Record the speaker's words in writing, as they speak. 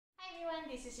everyone,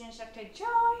 this is Instructor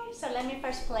Joy. So let me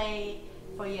first play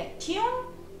for you a tune.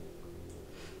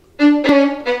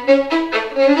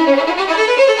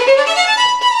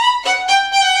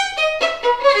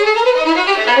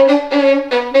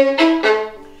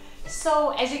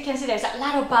 So as you can see, there's a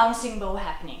lot of bouncing bow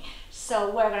happening.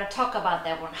 So we're going to talk about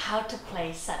that one, how to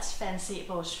play such fancy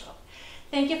bow stroke.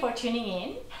 Thank you for tuning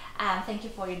in. Thank you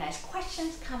for your nice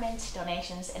questions, comments,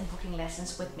 donations, and booking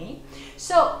lessons with me.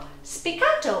 So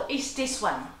spiccato is this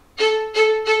one.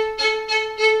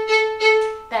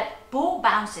 That bow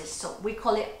bounces, so we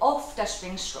call it off the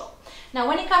string stroke. Now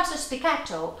when it comes to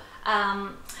spiccato,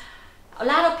 a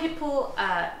lot of people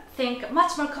think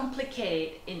much more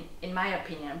complicated in my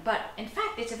opinion, but in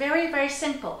fact it's very, very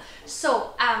simple.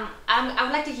 So I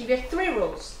would like to give you 3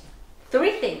 rules.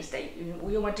 3 things that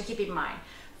you want to keep in mind.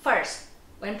 First,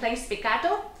 when playing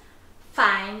spiccato,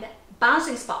 find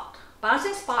bouncing spot.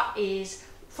 Bouncing spot is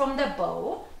from the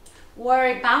bow where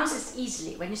it bounces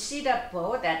easily. When you see the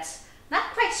bow that's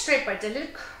not quite straight, but it's a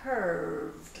little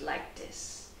curved like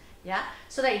this. Yeah,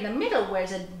 so that in the middle where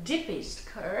the dip is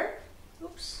curved,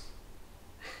 oops,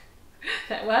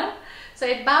 that one, so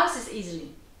it bounces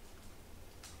easily.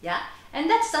 Yeah, and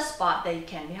that's the spot that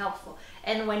can be helpful.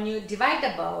 And when you divide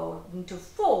the bow into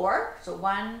 4, so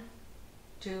 1,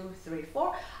 2, 3,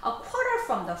 4, a quarter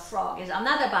from the frog is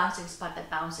another bouncing spot that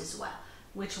bounces well,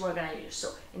 which we're going to use.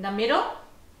 So in the middle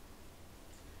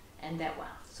and that one.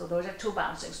 So those are 2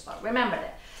 bouncing spots. Remember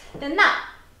that. Then now,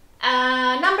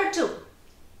 number 2,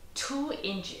 2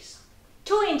 inches.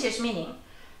 2 inches meaning,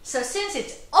 so since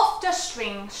it's off the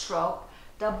string stroke,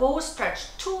 the bow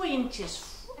starts 2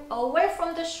 inches away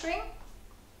from the string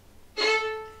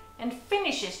and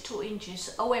finishes 2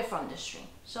 inches away from the string.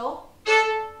 So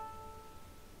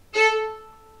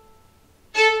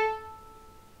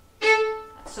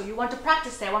you want to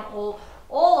practice that one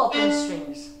all open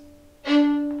strings.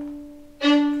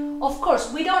 Of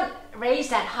course, we don't raise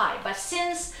that high, but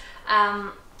since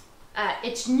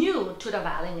it's new to the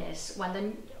violinist,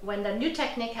 when the new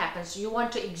technique happens, you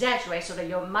want to exaggerate so that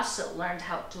your muscle learns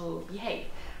how to behave,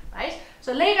 right?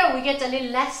 So later we get a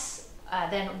little less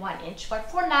than 1 inch,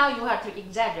 but for now you have to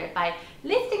exaggerate by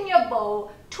lifting your bow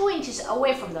 2 inches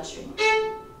away from the string.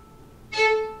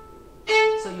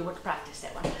 So you would practice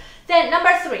that one. Then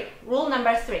number 3, rule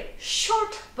number 3,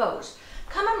 short bows.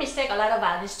 Common mistake a lot of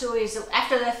violinists do is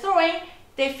after they're throwing,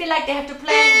 they feel like they have to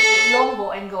play long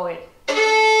bow and go it.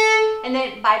 And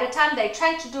then by the time they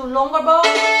try to do longer bow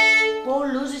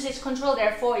loses its control,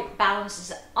 therefore it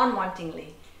bounces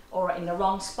unwantingly or in the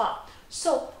wrong spot.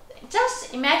 So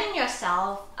just imagine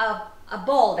yourself a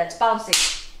ball that's bouncing.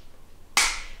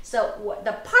 So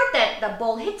the part that the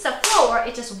ball hits the floor,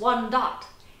 it's just 1 dot.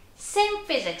 Same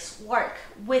physics work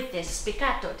with this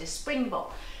spiccato, this spring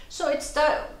bow. So it's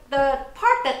the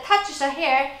part that touches the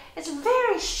hair is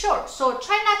very short. So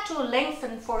try not to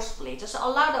lengthen forcefully. Just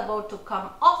allow the bow to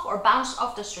come off or bounce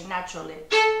off the string naturally.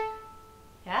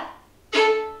 Yeah?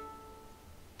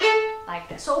 Like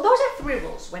that. So those are 3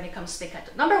 rules when it comes to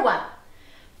spiccato. Number 1,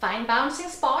 find bouncing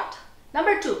spot.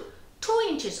 Number 2, 2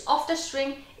 inches off the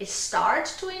string. It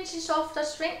starts 2 inches off the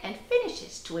string and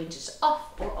finishes 2 inches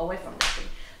off or away from the string.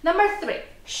 Number 3,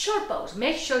 short bows.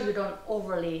 Make sure you don't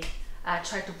overly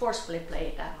try to forcefully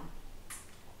play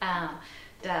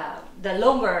the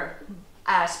longer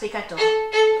spiccato.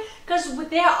 Because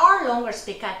there are longer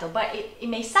spiccato, but it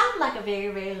may sound like a very,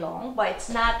 very long, but it's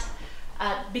not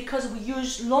because we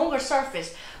use longer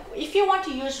surface. If you want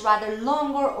to use rather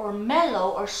longer or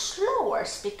mellow or slower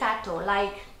spiccato,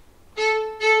 like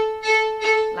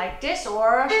this,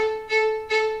 or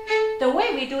the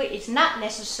way we do it is not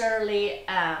necessarily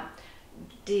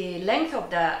the length of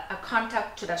the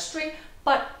contact to the string,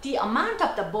 but the amount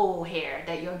of the bow hair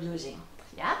that you're using.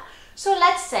 Yeah. So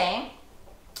let's say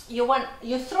you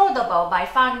throw the bow by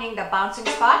finding the bouncing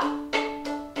spot,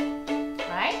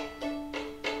 right?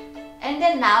 And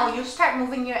then now you start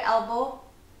moving your elbow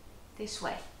this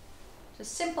way.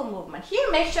 Just simple movement. Here,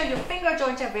 make sure your finger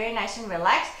joints are very nice and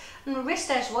relaxed, and wrist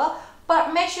as well.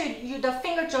 But make sure the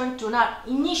finger joints do not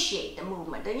initiate the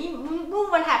movement. The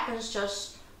movement happens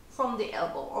just from the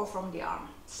elbow or from the arm.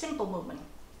 Simple movement.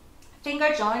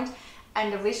 Finger joints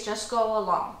and the wrist just go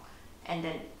along. And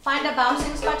then find a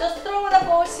bouncing spot. Just throw the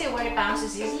bow, see where it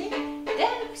bounces easily.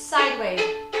 Then sideways.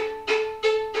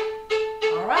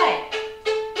 Alright.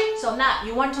 So now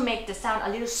you want to make the sound a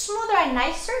little smoother and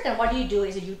nicer. Then what you do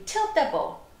is you tilt the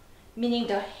bow, meaning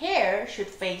the hair should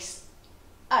face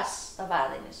us, the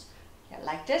violinist. Yeah,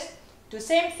 like this. Do the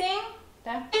same thing.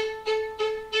 Then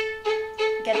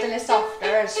get a little softer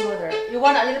and smoother. You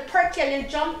want a little perky, a little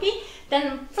jumpy,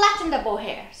 then flatten the bow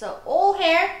hair. So all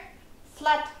hair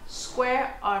flat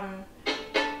square on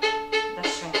the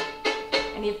string,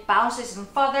 and it bounces in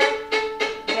further,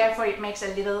 therefore it makes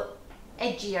a little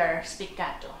edgier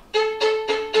spiccato.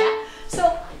 Yeah.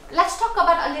 So let's talk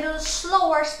about a little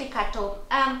slower spiccato.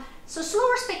 So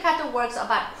slower spiccato works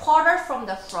about quarter from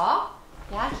the frog.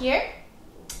 Yeah, here.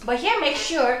 But here, make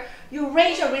sure you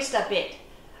raise your wrist a bit.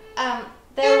 That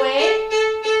way,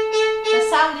 the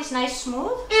sound is nice,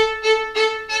 smooth.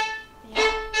 Yeah.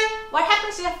 What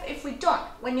happens if we don't?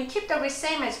 When you keep the wrist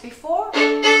same as before,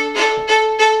 even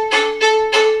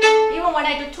when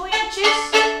I do 2 inches,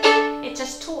 it's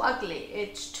just too ugly.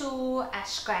 It's too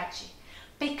scratchy.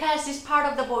 Because this part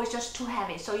of the bow is just too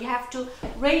heavy. So you have to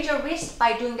raise your wrist.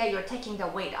 By doing that, you're taking the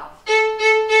weight off.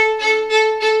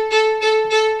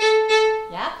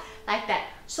 Yeah, like that.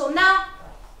 So now,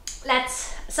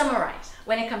 let's summarize.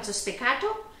 When it comes to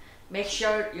spiccato, make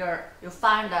sure you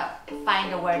find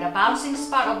where the bouncing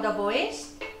spot of the bow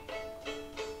is.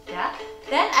 Yeah.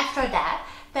 Then after that,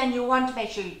 then you want to make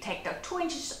sure you take the 2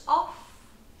 inches off.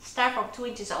 Start from 2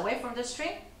 inches away from the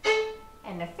string,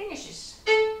 and then finishes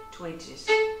 2 inches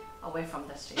away from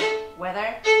the string,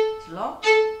 whether it's long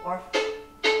or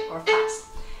fast.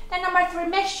 Then number 3,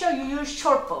 make sure you use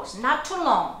short bows, not too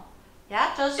long.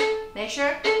 Yeah, just make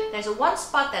sure there's one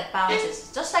spot that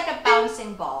bounces, just like a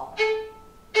bouncing ball,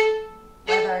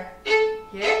 whether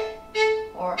here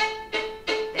or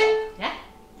there. Yeah.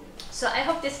 So I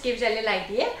hope this gives you a little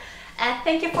idea.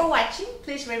 Thank you for watching.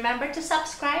 Please remember to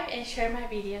subscribe and share my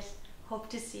videos. Hope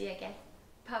to see you again.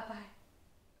 Bye bye.